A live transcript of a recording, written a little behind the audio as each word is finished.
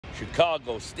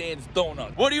Chicago, Stan's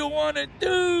Donut. What do you want to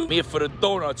do? I'm here for the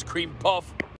donuts, cream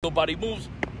puff. Nobody moves,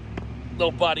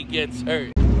 nobody gets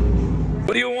hurt.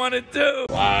 What do you want to do?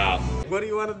 Wow. What do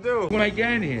you want to do? When I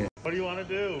get in here. What do you want to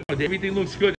do? Everything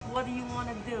looks good. What do you want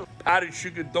to do? Powdered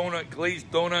sugar donut, glazed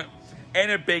donut,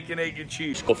 and a bacon, egg, and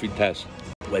cheese. Coffee test.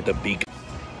 Let the beak.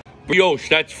 Brioche,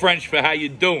 that's French for how you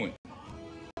doing.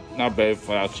 Not bad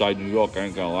for outside New York, I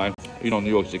ain't gonna lie. You know, New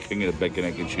York's the king of the bacon,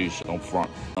 egg, and cheese. Don't front.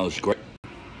 That was great.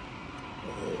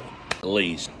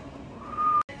 Glazed.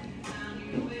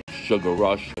 Sugar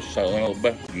rush. A little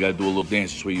bit. You gotta do a little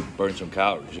dance so you burn some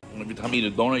calories. Every time you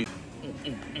eat a donut,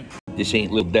 this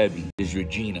ain't Lil Debbie. This is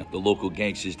Regina, the local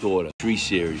gangster's daughter. 3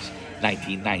 Series,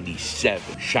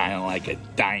 1997. Shining like a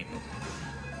diamond.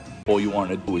 All you want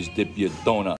to do is dip your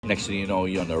donut. Next thing you know,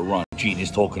 you're on the run.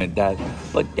 Gina's talking to Dad.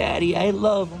 But Daddy, I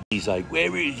love him. He's like,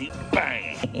 where is he?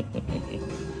 Bang.